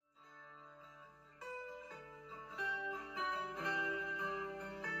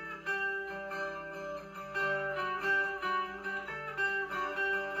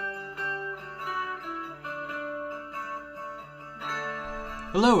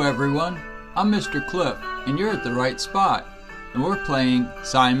Hello everyone, I'm Mr. Cliff and you're at the right spot, and we're playing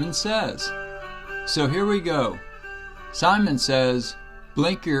Simon Says. So here we go. Simon says,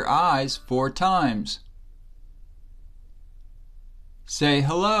 blink your eyes 4 times. Say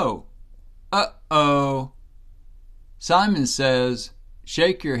hello. Uh-oh. Simon says,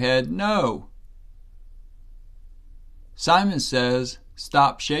 shake your head no. Simon says,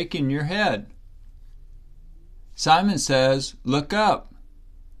 stop shaking your head. Simon says, look up.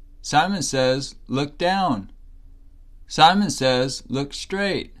 Simon says, look down. Simon says, look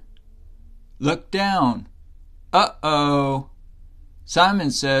straight. Look down. Uh-oh.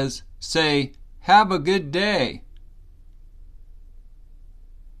 Simon says, say, have a good day.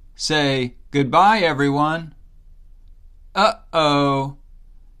 Say, goodbye everyone. Uh-oh.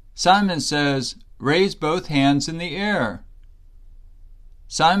 Simon says, raise both hands in the air.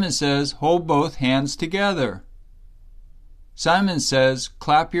 Simon says, hold both hands together. Simon says,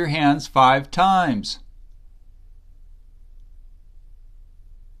 clap your hands 5 times.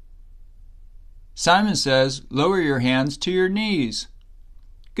 Simon says, lower your hands to your knees.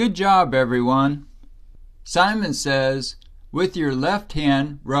 Good job, everyone. Simon says, with your left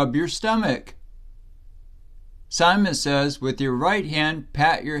hand, rub your stomach. Simon says, with your right hand,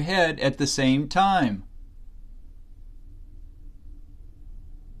 pat your head at the same time.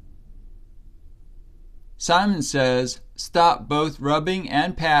 Simon says, stop both rubbing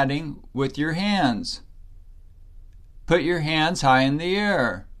and patting with your hands. Put your hands high in the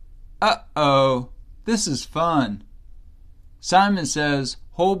air. Uh-oh, this is fun. Simon says,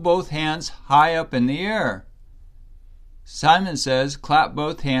 hold both hands high up in the air. Simon says, clap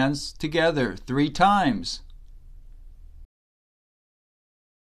both hands together 3 times.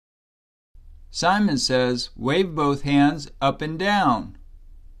 Simon says, wave both hands up and down.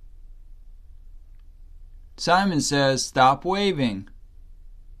 Simon says, stop waving.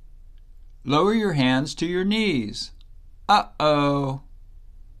 Lower your hands to your knees. Uh-oh.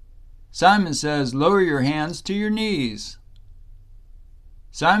 Simon says, lower your hands to your knees.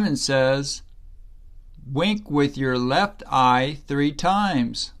 Simon says, wink with your left eye 3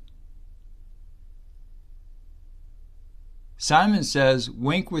 times. Simon says,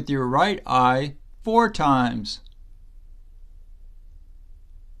 wink with your right eye 4 times.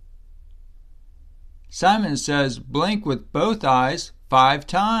 Simon says, blink with both eyes 5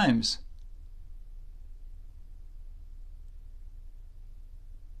 times.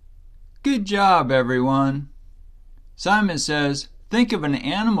 Good job, everyone. Simon says, think of an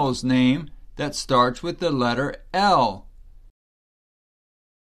animal's name that starts with the letter L.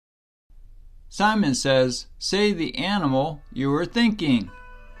 Simon says, say the animal you were thinking.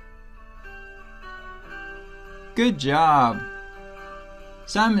 Good job.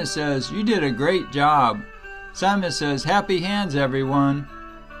 Simon says, you did a great job. Simon says, happy hands, everyone.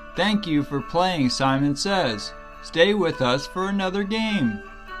 Thank you for playing Simon Says. Stay with us for another game.